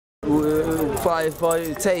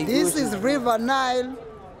Take. This is RIVERNILE,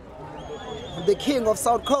 the king of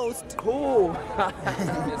South Coast. Cool.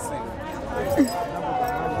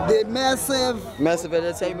 The massive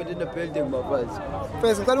entertainment in the building, my friends.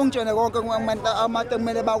 First, ngicela ungitshene konke abantu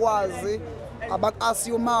ekumele bakwazi,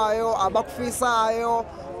 abak-assumayo, abakufisayo,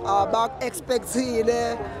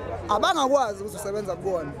 abak-expectile, abangakwazi ukuthi usebenza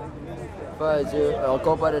kubona. But I'll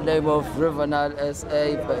go by the name of RIVERNILE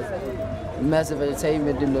SA, but massive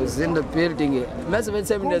entertainment in the building. Massive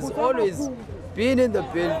entertainment has always been in the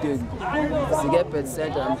building. Sigepet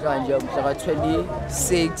Center, I'm trying to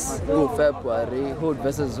 26 February, Hood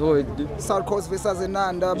versus Hood. South Coast versus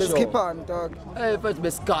INANDA, besikhiphan dog. Eh futhi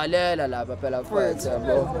besikalela lapha phela futhi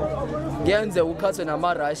yabo. Ngenze ukhathe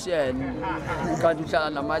nama Russian, kanti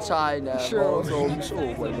uhlala nama China, so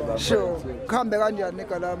umshuko. Sure. Khambe kanjani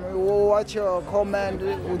nigga lami? Watch your comment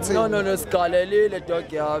uthi. No, sigalelile dog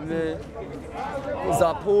yami.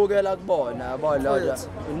 Zaphukela kubona yabo la.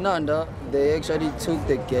 INANDA they actually took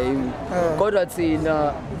the game. Kodwa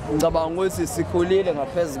thina ngicabanga ukuthi sikhulile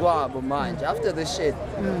ngaphezulu kwabo manje after the shit.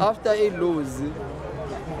 After I lose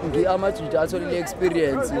amajuda atholile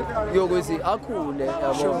experience yokuthi akhule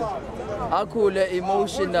yabo. Akhule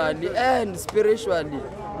emotionally and spiritually.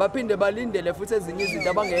 Baphinde balindele futhi ezinye izinto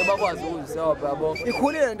abangeke bakwazi ukuzisolve yabo.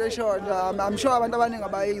 Ikhulile lento eshona. I'm sure abantu abaningi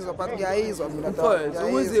abayizwa but ngiyayizwa mina mfowethu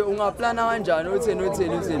ukuthi ungaplana kanjani uthini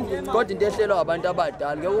kodwa into ehlelwa abantu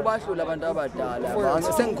abadala ngeke ubahlule abantu abadala.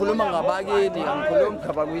 Sengikhuluma ngabakini angikhulumi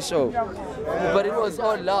ngaba kwishow. But it was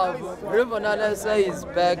all love. RIVERNILE SA is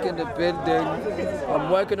back in the building. I'm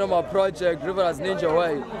working on my project RIVERNILE's Ninja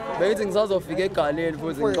Way. Bengithi ngisazofika eGalini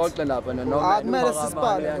futhi ngixoxe lapha noma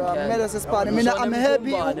kumele sisipane mina I'm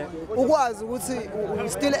happy ukwazi ukuthi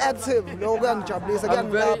still active lokho kuyangijabulisa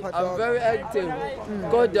kuyangilapha I'm very active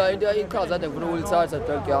kodwa into iqhaza ade ngifuna ukulithatha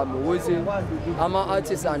dog yami ukuthi ama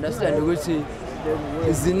artists understand ukuthi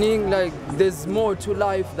zining like there's more to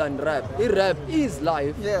life than rap. I-rap is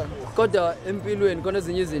life. Yeah. Kodwa empilweni khona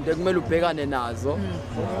ezinye izinto ekumele ubhekane nazo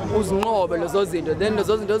uzinqobe lezo zinto then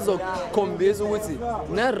lezo zinto zizokukhombisa ukuthi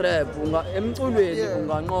ne-rap emculweni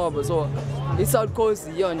unganqoba. So i-South Coast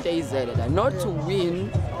iyonto eyizele la not to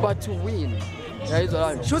win but to win. Yayizwa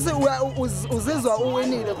la shuthi uzizwa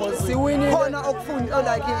uwinile because siwinile khona okufunda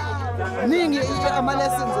like ningi ama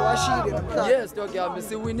lessons washile namhlanje. Yes dog yami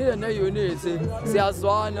siwinile ne-unity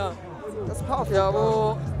siyazwana. That's powerful.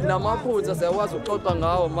 Yabo namaphutha siyakwazi ukuxoxa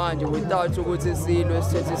ngawo manje without ukuthi silwe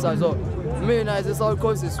sithethisa. So mina as South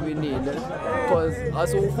Coast siwinile because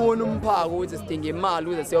asufuna umphako ukuthi sidinga imali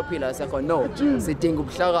ukuze siyophila sakho. No, sidinga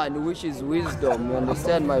ubuhlakani which is wisdom. You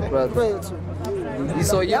understand my brother?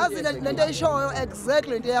 So yazi lento eshoyo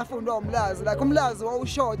exactly into eyafundwa umlazi like umlazi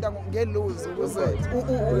wawushota ngelose ukuze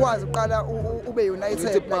ukwazi uqala ube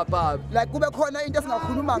united like kube khona into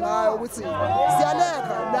esingakhuluma ngayo ukuthi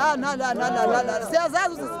siyaleka la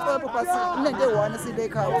siyazazi ukuthi sixoxe but sinento eyi-one sile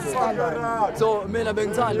ekhaya sisibangane. So mina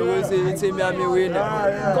bengithanda ukuthi i-team yami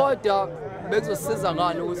iwina kodwa bezosiza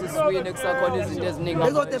ngani ukuthi siwine kusakhona izinto eziningi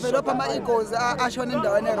bezodevelop ama-egos ashona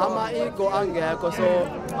endaweni ama-ego angekho. So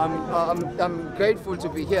I'm grateful to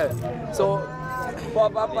be here. So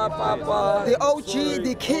the OG,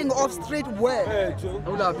 the king of streetwear.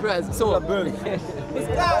 Press. So press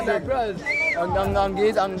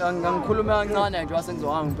angikhuluma kancane nje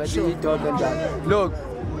wasengizohanga ngiphethe idog kanjani. Look.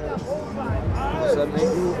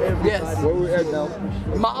 Yes. Where we at now?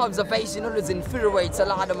 My observation always infuriates a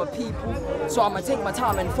lot of my people. So I'ma take my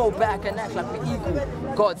time and fall back and act like the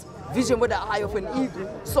eagle. God's vision with the eye of an eagle.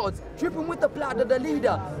 Swords dripping with the blood of the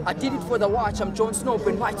leader. I did it for the watch. I'm Jon Snow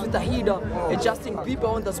in white with the heater. Adjusting people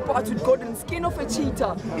on the spot with golden skin of a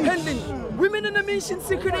cheetah. Handling women in a mission,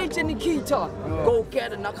 secret agent Nikita. Go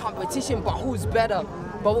get in a competition, but who's better?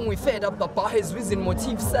 But when we fed up the bar, his reason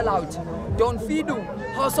motif sell out. Don't Fidu,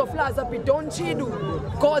 House of Lies up in Don Chidu.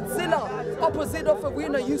 Godzilla, opposite of a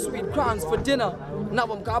winner, you sweet crowns for dinner. Now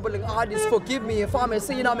I'm gobbling artists, forgive me if I'm a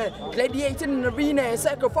sinner. I'm gladiating in an arena, a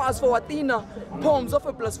sacrifice for Athena. Poems of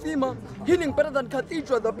a blasphemer, healing better than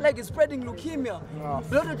cathedral, the plague is spreading leukemia.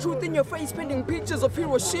 Blood of truth in your face, painting pictures of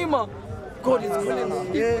Hiroshima. God is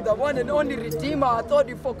calling me, the one and only Redeemer. I thought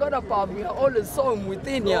you forgot about me. I always saw him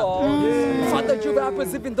within you. Father, you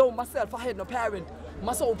rappers, even though myself I had no parent.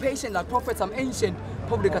 My soul patient like prophets, I'm ancient.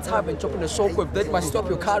 Public a tyrant, chopping a shockwave that might stop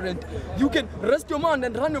your current. You can rest your mind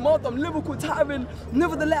and run your mouth, I'm lyrical tyrant.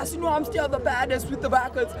 Nevertheless, you know I'm still the baddest with the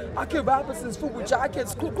records. I kill rappers since football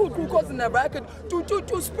jackets, cool causing that record. Do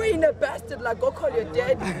spraying that bastard like go call your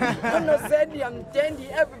daddy. I'm not Sandy, I'm dandy,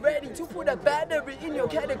 ever ready to put a battery in your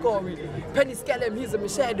category. Penny Scallum, he's a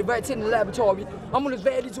machete right in the laboratory. I'm always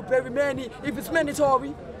ready to bury many if it's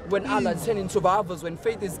mandatory. when Allah is sending survivors, when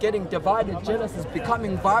faith is getting divided, jealous is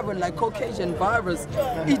becoming vibrant like Caucasian virus.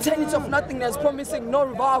 Eternity of nothingness promising no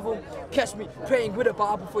revival. Catch me praying with a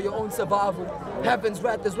Bible for your own survival. Heaven's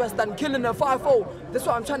wrath is worse than killing a 5-0. That's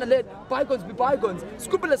why I'm trying to let bygones be bygones.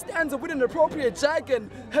 Scribble a stanza with an appropriate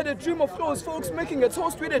jargon. Had a dream of those folks making a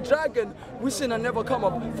toast with a dragon. Wishing I never come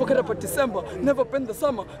up, forget about December. Never been the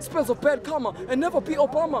summer, spells of bad karma. And never be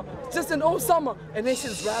Obama, just an old summer. A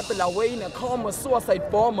nation's rapping away in a karma,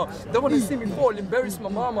 suicide bomber. They want to see me fall, embarrass my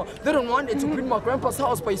mama. They don't want it to bring my grandpa's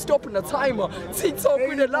house by stopping the timer. TikTok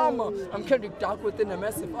with a llama. I'm Kendrick Dark within a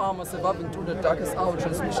massive armor, surviving through the darkest hour.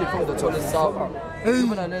 Transmission from the tallest tower.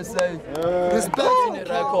 Even an essay. Respect.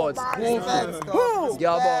 Records. Respect.